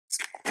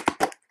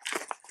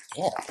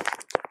Yeah.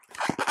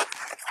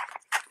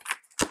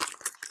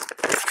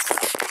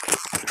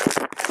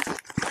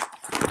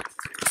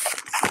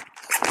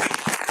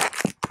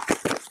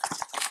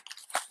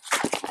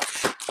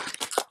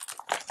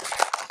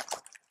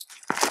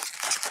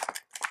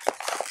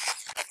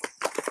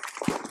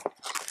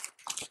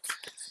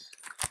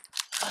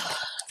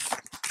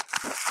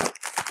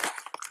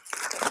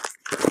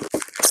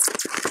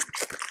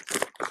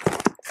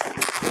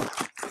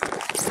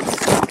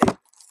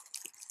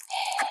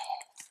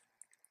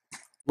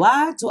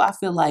 Why do I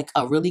feel like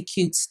a really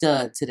cute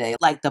stud today?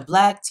 Like the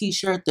black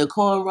t-shirt, the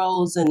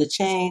cornrows, and the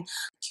chain.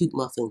 Cute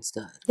muffin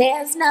stud.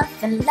 There's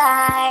nothing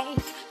like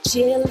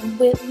chilling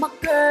with my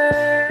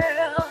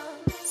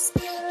girls.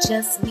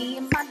 Just me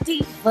and my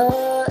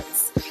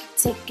divas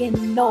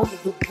taking over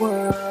the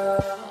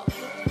world.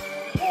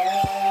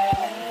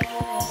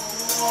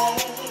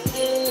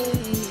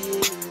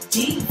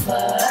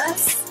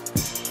 Divas.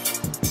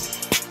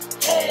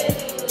 Hey,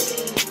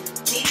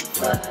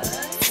 divas.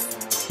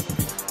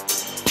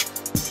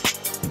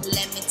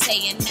 Let me tell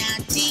you now,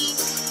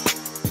 D-I-V-A-S.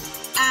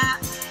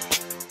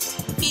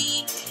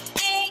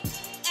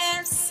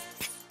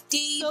 So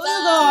you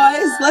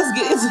guys, let's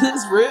get into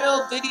this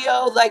real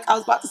video. Like I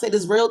was about to say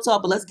this real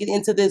talk, but let's get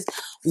into this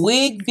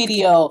wig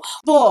video.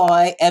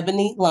 Boy,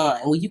 Ebony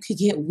line where you could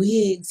get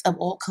wigs of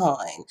all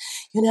kind.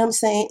 You know what I'm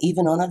saying?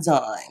 Even on a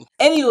dime.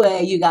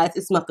 Anyway, you guys,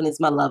 it's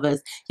Muffinismylovers.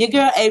 Your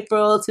girl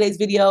April. Today's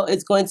video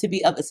is going to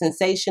be of a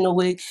sensational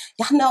wig.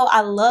 Y'all know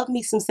I love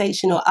me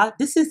sensational.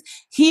 This is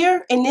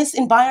here in this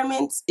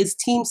environment is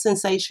Team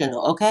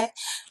Sensational, okay?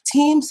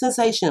 Team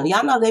Sensational.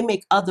 Y'all know they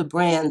make other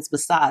brands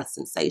besides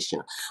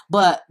Sensational.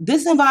 But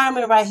this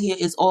environment right here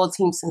is all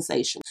Team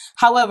Sensational.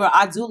 However,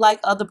 I do like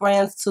other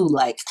brands too,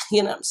 like,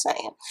 you know what I'm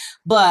saying?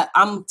 But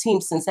I'm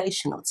Team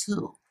Sensational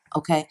too,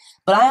 okay?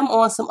 But I am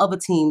on some other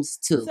teams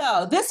too.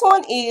 So this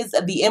one is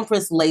the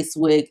Empress lace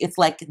wig. It's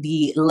like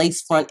the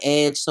lace front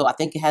edge. So I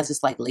think it has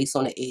just like lace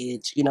on the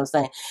edge, you know what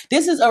I'm saying?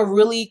 This is a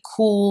really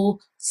cool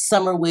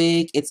summer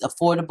wig. It's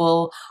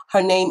affordable.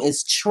 Her name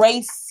is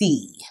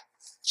Tracy.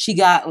 She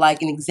got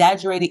like an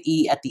exaggerated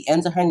E at the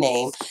end of her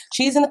name.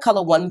 She's in the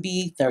color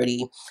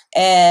 1B30.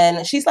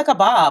 And she's like a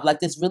bob, like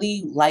this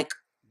really like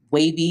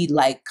wavy,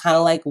 like kind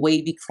of like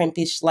wavy,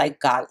 crimpish, like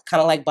kind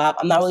of like bob.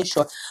 I'm not really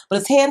sure. But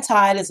it's hand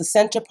tied. It's a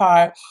center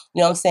part.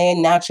 You know what I'm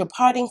saying? Natural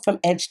parting from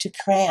edge to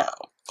crown.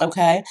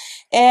 Okay,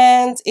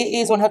 and it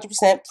is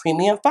 100%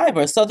 premium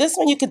fiber. So this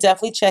one you could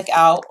definitely check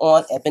out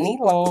on Ebony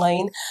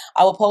Line.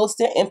 I will post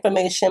their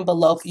information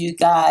below for you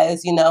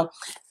guys, you know.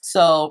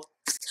 So,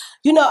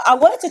 you know, I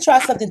wanted to try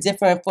something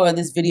different for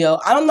this video.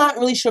 I'm not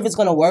really sure if it's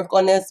going to work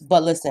on this,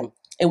 but listen,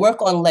 it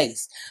worked on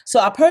lace. So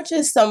I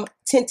purchased some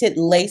tinted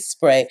lace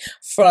spray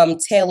from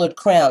Tailored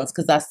Crowns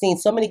because I've seen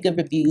so many good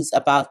reviews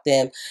about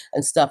them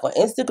and stuff on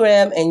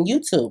Instagram and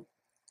YouTube.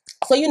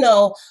 So, you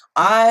know,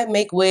 I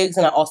make wigs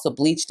and I also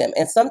bleach them.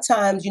 And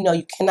sometimes, you know,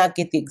 you cannot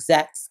get the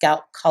exact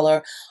scalp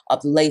color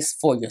of the lace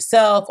for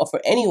yourself or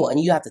for anyone.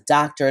 You have to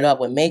doctor it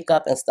up with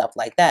makeup and stuff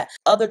like that.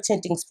 Other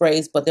tinting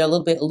sprays, but they're a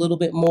little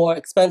bit more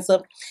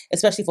expensive,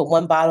 especially for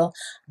one bottle.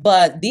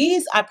 But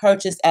these I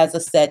purchased as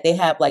a set. They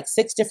have like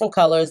 6 different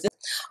colors.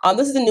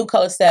 This is a new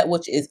color set,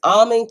 which is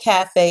almond,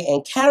 cafe,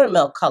 and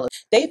caramel color.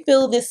 They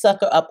fill this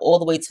sucker up all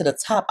the way to the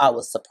top. I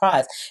was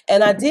surprised.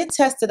 And I did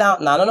test it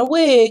out, not on a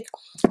wig,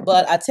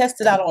 but I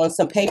tested out on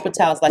some paper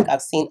towels like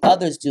I've seen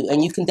others do.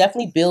 And you can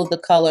definitely build the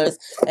colors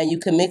and you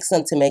can mix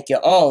them to make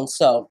your own.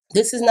 So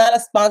this is not a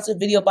sponsored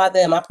video by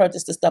them. I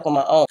purchased the stuff on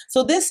my own.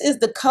 So this is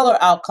the color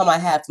outcome I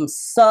had from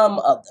some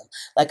of them.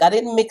 Like I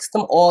didn't mix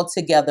them all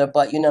together,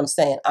 but you know what I'm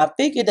saying? I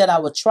figured that I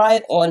would try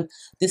it on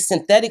this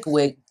synthetic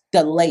wig,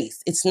 the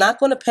lace. It's not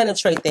going to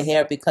penetrate the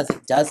hair because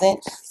it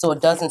doesn't, so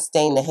it doesn't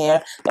stain the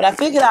hair. But I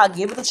figured I'll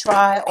give it a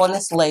try on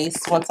this lace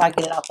once I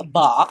get it out the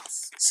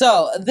box.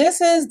 So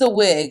this is the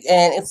wig,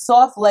 and it's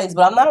soft lace,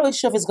 but I'm not really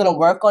sure if it's going to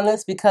work on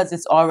this because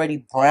it's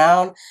already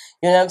brown.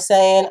 You know what I'm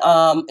saying?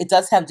 It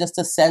does have just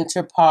a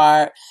center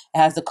part. It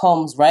has the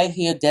combs right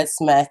here, dead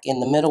smack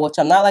in the middle, which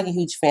I'm not like a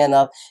huge fan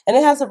of. And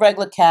it has a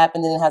regular cap,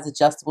 and then it has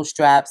adjustable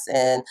straps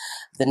and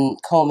the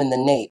comb in the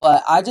nape.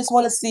 But I just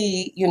want to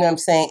see, you know what I'm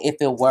saying, if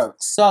it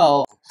works.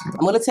 So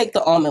I'm going to take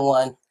the almond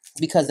one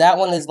because that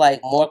one is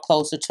like more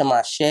closer to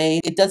my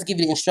shade. It does give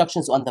you the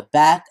instructions on the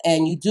back,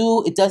 and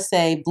it does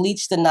say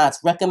bleach the knots,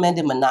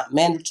 recommended but not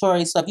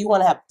mandatory. So if you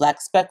want to have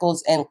black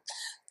speckles and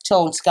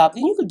toned scalp,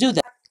 then you could do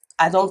that.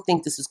 I don't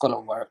think this is going to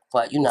work,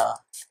 but you know,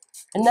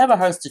 it never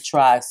hurts to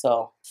try.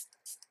 So,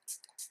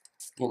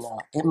 you know,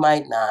 it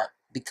might not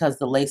because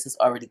the lace is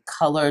already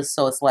colored.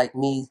 So it's like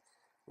me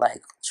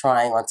like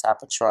trying on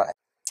top of trying.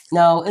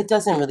 No, it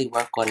doesn't really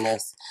work on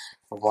this,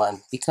 for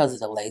one, because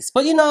of the lace.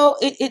 But, you know,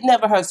 it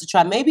never hurts to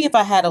try. Maybe if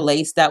I had a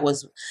lace that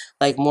was,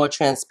 like, more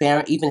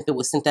transparent, even if it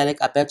was synthetic,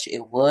 I bet you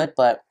it would.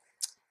 But,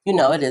 you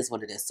know, it is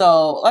what it is.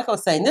 So, like I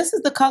was saying, this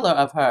is the color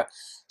of her.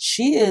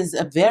 She is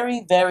a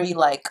very, very,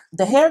 like,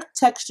 the hair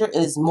texture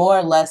is more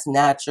or less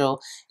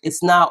natural.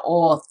 It's not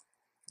all,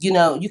 you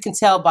know, you can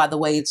tell by the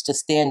way it's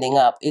just standing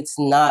up. It's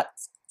not,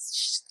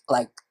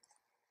 like,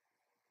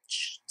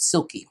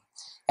 silky.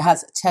 It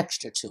has a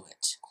texture to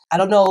it. I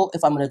don't know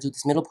if I'm going to do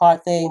this middle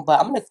part thing, but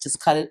I'm going to just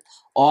cut it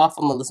off.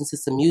 I'm going to listen to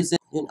some music.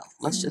 You know,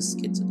 let's just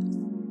get to this.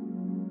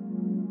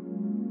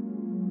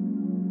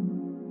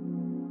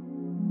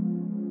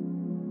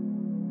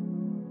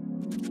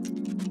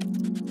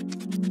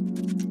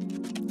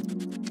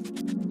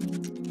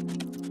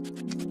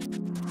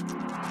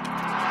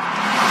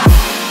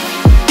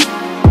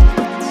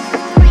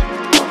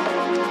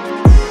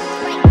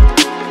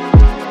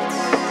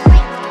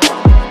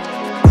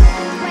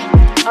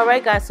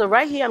 Alright guys, so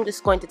right here I'm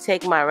just going to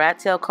take my rat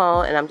tail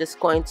comb and I'm just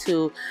going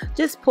to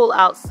pull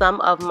out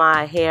some of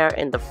my hair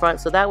in the front,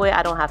 so that way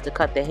I don't have to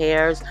cut the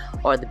hairs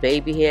or the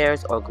baby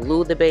hairs or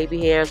glue the baby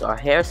hairs or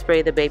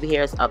hairspray the baby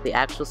hairs of the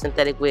actual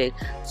synthetic wig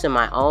to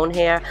my own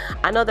hair.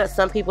 I know that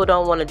some people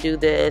don't want to do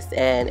this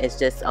and it's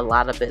just a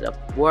lot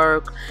of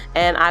work,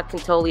 and I can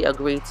totally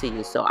agree to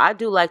you. So I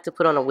do like to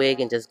put on a wig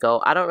and just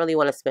go. I don't really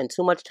want to spend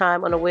too much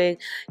time on a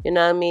wig, you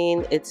know what I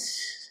mean?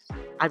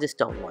 I just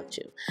don't want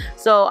to.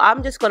 So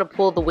I'm just going to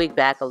pull the wig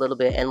back a little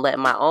bit and let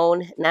my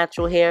own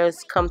natural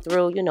hairs come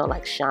through, you know,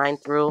 like shine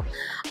through.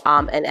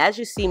 And as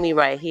you see me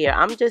right here,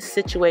 I'm just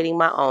situating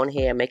my own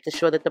hair, making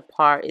sure that the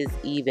part is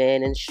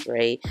even and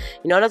straight.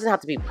 You know, it doesn't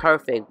have to be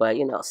perfect, but,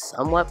 you know,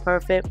 somewhat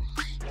perfect.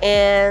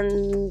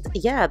 And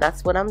yeah,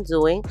 that's what I'm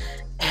doing.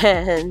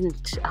 And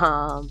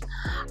I'm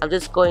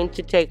just going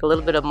to take a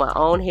little bit of my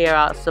own hair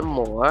out some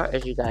more,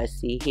 as you guys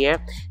see here.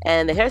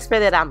 And the hairspray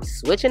that I'm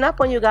switching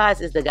up on you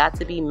guys is the Got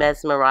to Be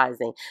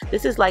Mesmerizing.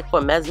 This is like for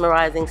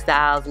mesmerizing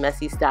styles,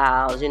 messy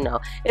styles, you know.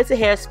 It's a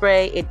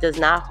hairspray. It does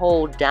not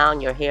hold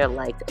down your hair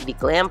like the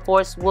Glam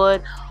Force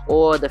would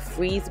or the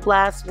Freeze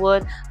Blast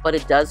would, but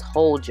it does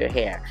hold your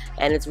hair.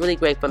 And it's really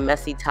great for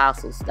messy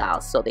tousle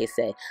styles, so they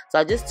say. So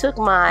I just took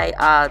my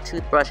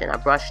toothbrush and I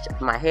brushed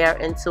my hair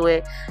into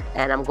it,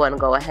 and I'm going to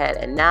go ahead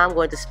and now I'm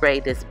going to spray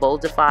this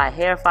Boldify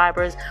hair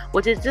fibers,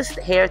 which is just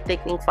hair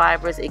thickening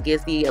fibers. It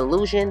gives the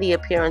illusion, the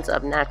appearance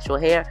of natural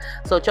hair.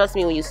 So trust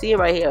me, when you see it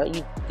right here,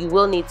 you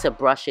will need to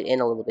brush it in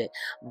a little bit,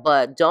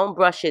 but don't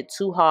brush it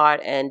too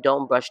hard and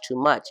don't brush too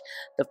much.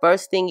 The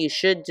first thing you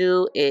should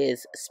do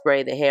is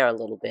spray the hair a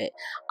little bit.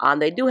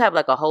 They do have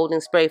like a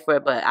holding spray for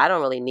it, but I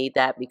don't really need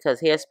that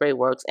because hairspray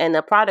works, and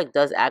the product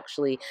does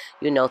actually,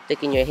 you know,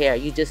 thicken your hair.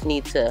 You just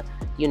need to,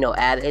 you know,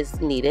 add as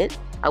needed.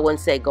 I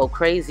wouldn't say go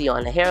crazy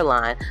on the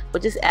hairline,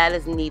 but just add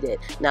as needed.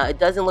 Now, it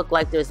doesn't look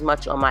like there's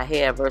much on my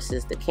hair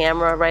versus the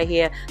camera right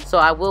here, so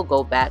I will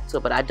go back to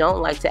it, but I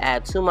don't like to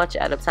add too much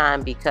at a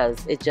time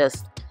because it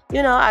just,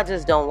 you know, I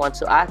just don't want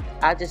to.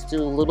 I just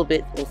do a little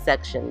bit in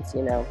sections,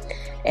 you know.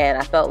 And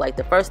I felt like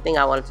the first thing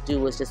I wanted to do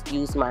was just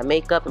use my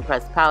makeup and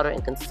press powder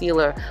and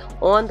concealer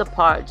on the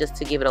part just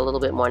to give it a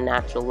little bit more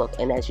natural look.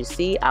 And as you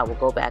see, I will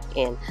go back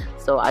in.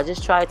 So I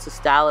just tried to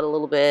style it a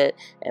little bit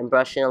and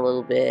brush in a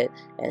little bit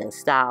and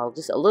style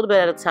just a little bit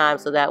at a time,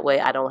 so that way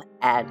I don't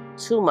add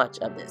too much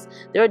of this.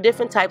 There are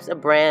different types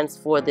of brands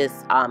for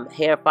this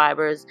hair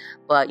fibers,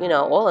 but you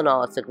know, all in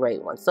all, it's a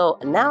great one. So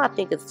now I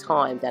think it's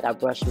time that I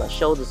brush my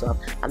shoulders off.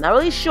 I'm not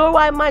really sure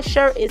why my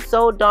shirt is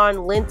so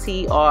darn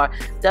linty or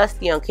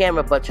dusty on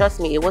camera, but trust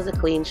me, it was a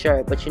clean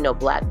shirt, but you know,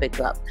 black pick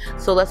up.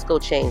 So let's go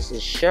change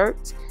this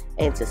shirt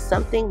into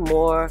something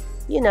more,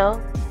 you know,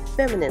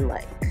 feminine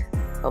like.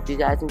 Hope you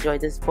guys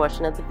enjoyed this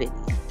portion of the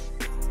video.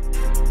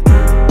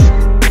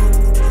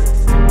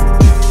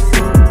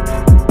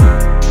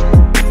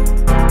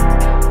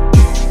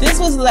 This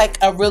was like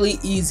a really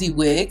easy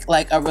wig,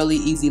 like a really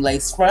easy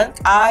lace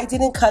front. I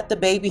didn't cut the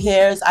baby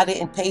hairs. I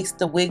didn't paste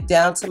the wig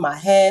down to my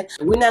head.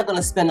 We're not going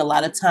to spend a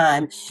lot of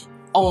time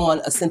on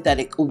a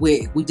synthetic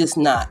wig. We just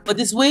not. But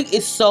this wig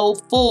is so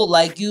full,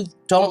 like you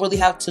don't really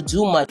have to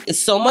do much. It's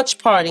so much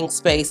parting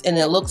space and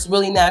it looks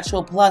really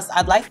natural. Plus,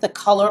 I like the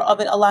color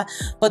of it a lot.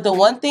 But the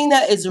one thing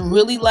that is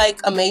really like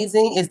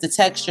amazing is the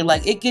texture.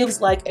 Like it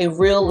gives like a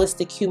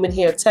realistic human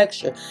hair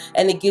texture,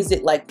 and it gives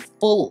it like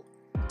full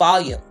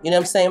volume, you know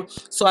what I'm saying?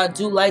 So I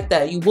do like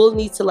that. You will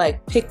need to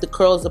like pick the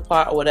curls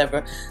apart or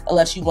whatever,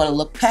 unless you want to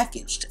look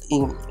packaged.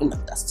 You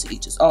know, that's to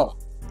each his own.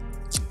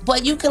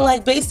 But you can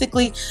like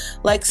basically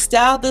like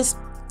style this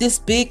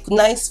big,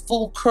 nice,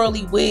 full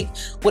curly wig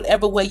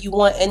whatever way you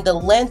want, and the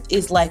length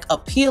is like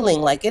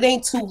appealing. Like it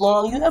ain't too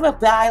long. You ever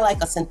buy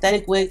like a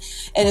synthetic wig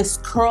and it's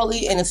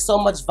curly and it's so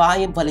much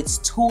volume, but it's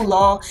too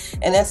long,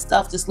 and that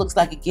stuff just looks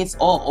like it gets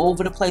all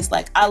over the place.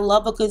 Like I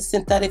love a good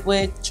synthetic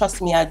wig, trust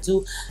me, I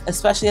do,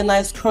 especially a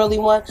nice curly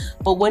one.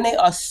 But when they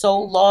are so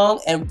long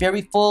and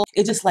very full,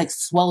 it just like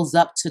swells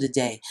up to the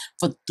day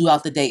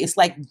throughout the day. It's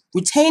like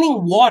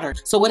retaining water.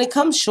 So when it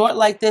comes short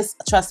like this,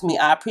 trust me,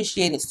 I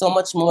appreciate it so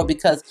much more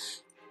because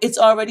it's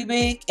already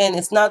big and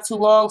it's not too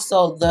long,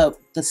 so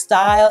the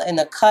style and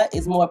the cut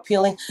is more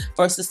appealing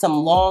versus some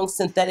long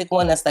synthetic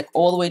one that's like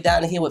all the way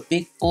down here with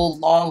big, full,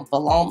 long,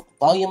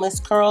 voluminous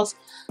curls.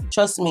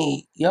 Trust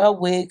me, your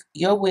wig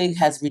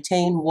has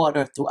retained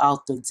water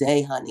throughout the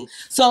day, honey.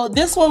 So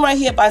this one right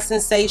here by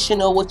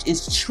Sensational, which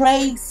is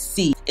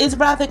Tracy, is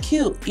rather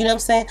cute. You know what I'm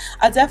saying?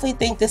 I definitely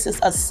think this is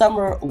a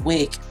summer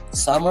wig.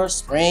 Summer,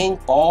 spring,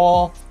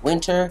 fall,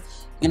 winter,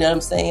 you know what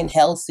I'm saying?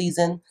 Hell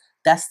season.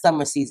 That's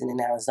summer season in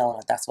Arizona.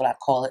 That's what I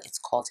call it. It's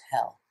called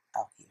hell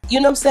out here. You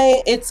know what I'm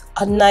saying? It's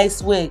a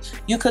nice wig.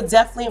 You could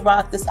definitely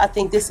rock this. I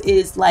think this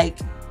is like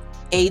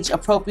age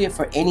appropriate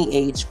for any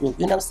age group.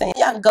 You know what I'm saying?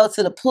 Y'all can go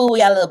to the pool,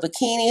 y'all little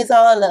bikinis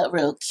on, look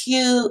real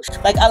cute.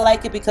 Like, I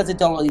like it because it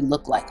don't really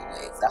look like a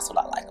wig. That's what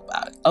I like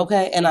about it.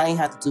 Okay? And I ain't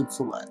have to do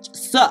too much.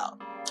 So,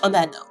 on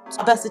that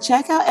note, best to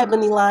check out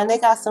Ebony line. They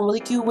got some really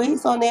cute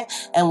wigs on there.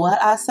 And what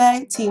I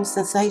say, Team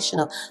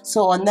Sensational.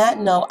 So on that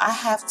note, I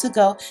have to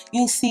go.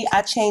 You can see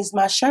I changed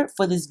my shirt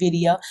for this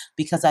video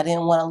because I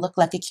didn't want to look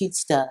like a cute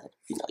stud.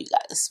 You know, you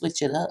got to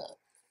switch it up.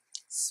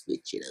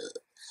 Switch it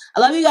up. I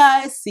love you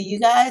guys. See you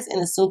guys in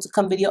a soon to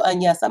come video.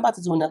 And yes, I'm about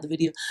to do another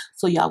video.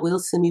 So y'all will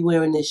see me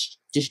wearing this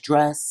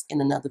dress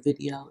in another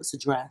video. It's a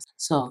dress.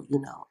 So, you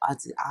know,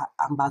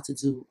 I'm about to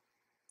do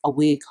a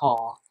wig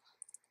haul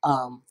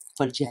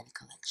for the Janet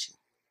collection.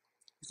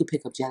 You can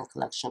pick up Janet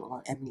collection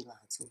on Ebony line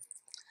too.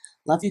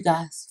 Love you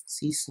guys.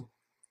 See you soon.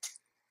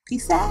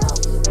 Peace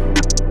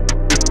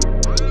out.